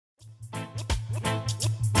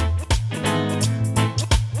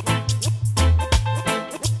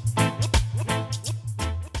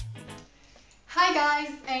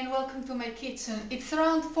welcome to my kitchen. It's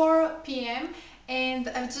around 4 p.m. and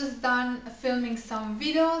I've just done filming some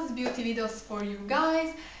videos, beauty videos for you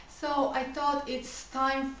guys. So I thought it's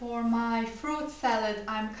time for my fruit salad.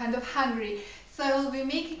 I'm kind of hungry. So I will be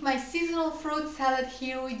making my seasonal fruit salad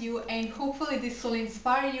here with you, and hopefully this will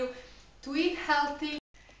inspire you to eat healthy.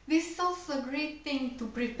 This is also a great thing to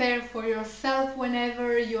prepare for yourself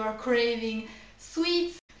whenever you are craving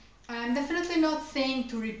sweets. I'm definitely not saying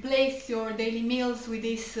to replace your daily meals with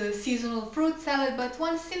this seasonal fruit salad, but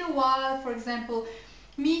once in a while. For example,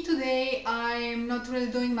 me today, I'm not really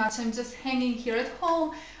doing much. I'm just hanging here at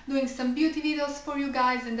home, doing some beauty videos for you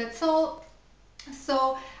guys, and that's all.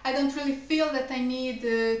 So I don't really feel that I need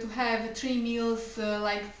to have 3 meals,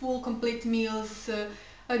 like full complete meals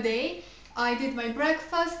a day. I did my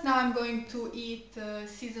breakfast, now I'm going to eat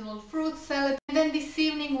seasonal fruit salad, and then this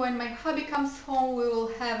evening when my hubby comes home we will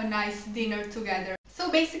have a nice dinner together. So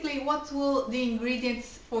basically, what will the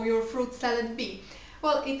ingredients for your fruit salad be?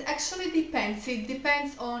 Well, it actually depends. It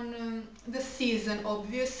depends on the season,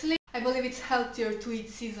 obviously. I believe it's healthier to eat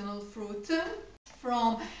seasonal fruit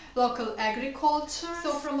from local agriculture.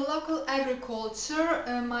 So from a local agriculture,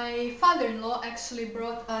 my father-in-law actually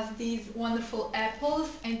brought us these wonderful apples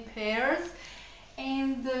and pears.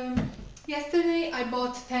 And yesterday I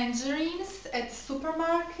bought tangerines at the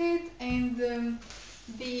supermarket, and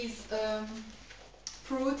these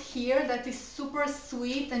fruit here that is super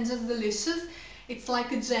sweet and just delicious. It's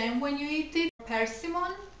like a jam when you eat it.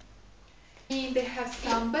 Persimmon. And they have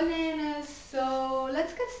some bananas, so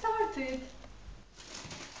let's get started.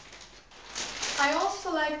 I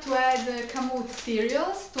also like to add kamut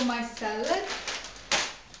cereals to my salad,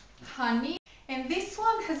 honey, and this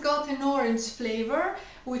one has got an orange flavor,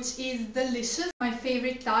 which is delicious, my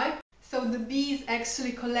favorite type. So the bees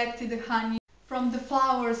actually collected the honey from the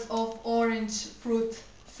flowers of orange fruit,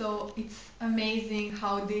 so it's amazing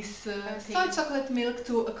how this soy chocolate milk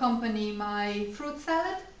to accompany my fruit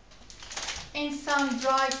salad, and some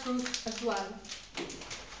dry fruit as well.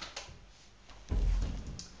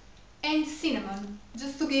 And cinnamon,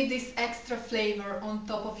 just to give this extra flavor on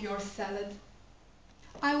top of your salad.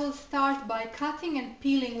 I will start by cutting and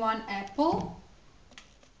peeling one apple.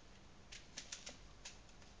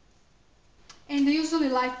 And I usually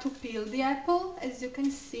like to peel the apple, as you can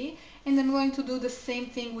see, and I'm going to do the same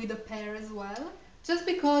thing with the pear as well, just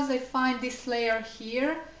because I find this layer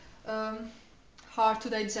here hard to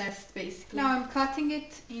digest, basically. Now I'm cutting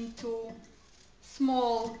it into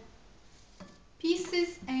small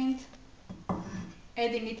pieces and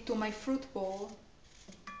adding it to my fruit bowl.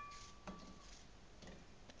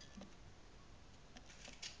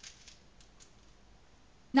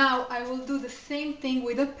 Now I will do the same thing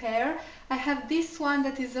with a pear. I have this one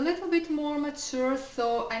that is a little bit more mature,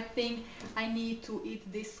 so I think I need to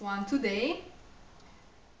eat this one today.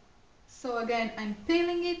 So again, I'm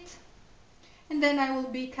peeling it, and then I will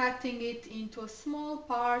be cutting it into small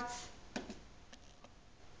parts.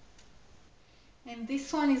 And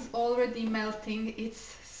this one is already melting. It's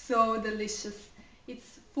so delicious.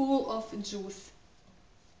 It's full of juice.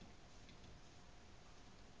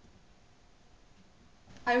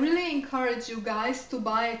 I really encourage you guys to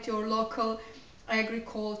buy at your local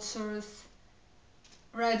agricultures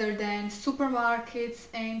rather than supermarkets,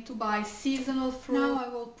 and to buy seasonal fruit. Now I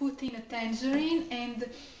will put in a tangerine, and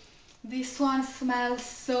this one smells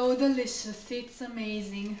so delicious. It's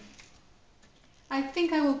amazing. I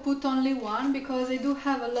think I will put only one because I do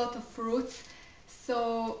have a lot of fruits,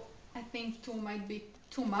 so I think 2 might be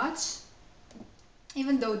too much,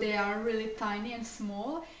 even though they are really tiny and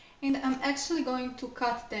small. And I'm actually going to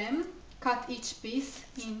cut each piece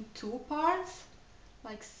in 2 parts,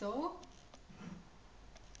 like so.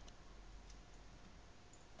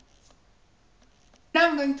 Now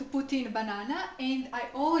I'm going to put in a banana, and I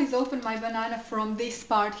always open my banana from this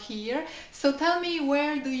part here. So tell me,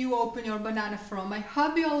 where do you open your banana from? My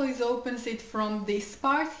hubby always opens it from this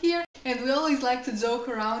part here, and we always like to joke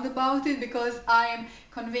around about it because I am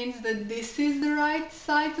convinced that this is the right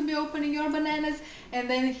side to be opening your bananas, and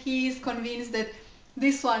then he is convinced that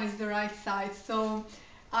this one is the right side. So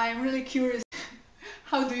I'm really curious,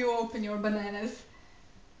 how do you open your bananas?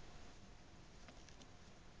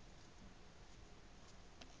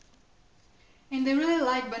 And I really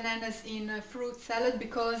like bananas in a fruit salad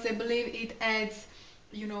because I believe it adds,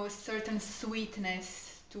 a certain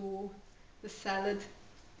sweetness to the salad.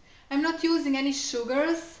 I'm not using any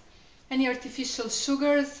sugars, any artificial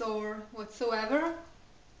sugars or whatsoever.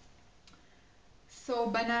 So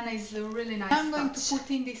banana is a really nice touch. I'm going to put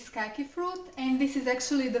in this kaki fruit, and this is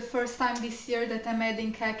actually the first time this year that I'm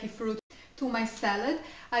adding kaki fruit to my salad.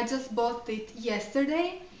 I just bought it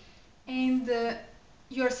yesterday, and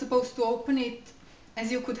you're supposed to open it,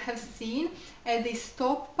 as you could have seen, at this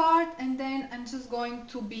top part, and then I'm just going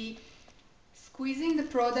to be squeezing the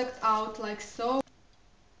product out like so.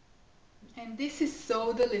 And this is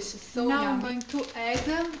so delicious, so now yummy. I'm going to add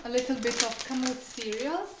a little bit of kamut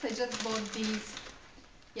cereals. I just bought these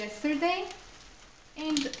yesterday.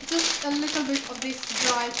 And just a little bit of this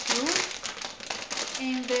dried fruit.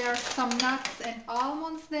 And there are some nuts and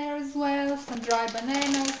almonds there as well, some dry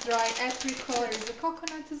bananas, dry apricots, there is a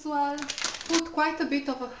coconut as well. Put quite a bit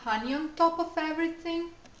of a honey on top of everything.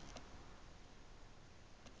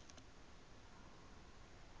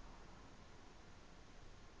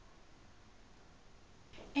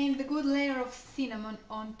 And a good layer of cinnamon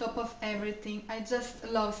on top of everything. I just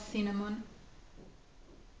love cinnamon.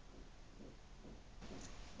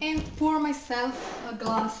 And pour myself a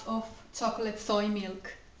glass of chocolate soy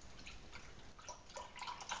milk.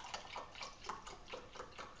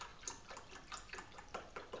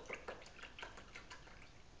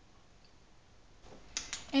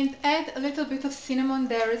 And add a little bit of cinnamon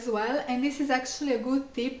there as well, and this is actually a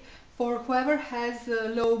good tip for whoever has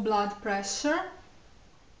low blood pressure.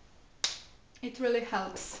 It really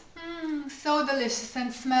helps. So delicious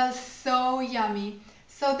and smells so yummy.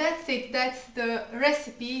 So that's it, that's the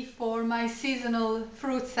recipe for my seasonal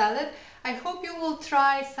fruit salad. I hope you will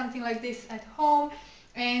try something like this at home,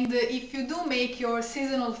 and if you do make your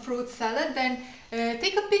seasonal fruit salad, then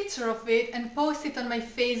take a picture of it and post it on my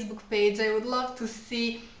Facebook page. I would love to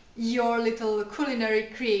see your little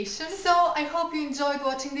culinary creation. So I hope you enjoyed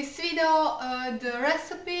watching this video. The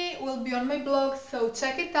recipe will be on my blog, so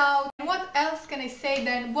check it out. And what else can I say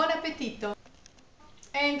than buon appetito?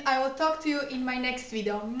 And I will talk to you in my next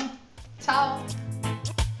video. Ciao!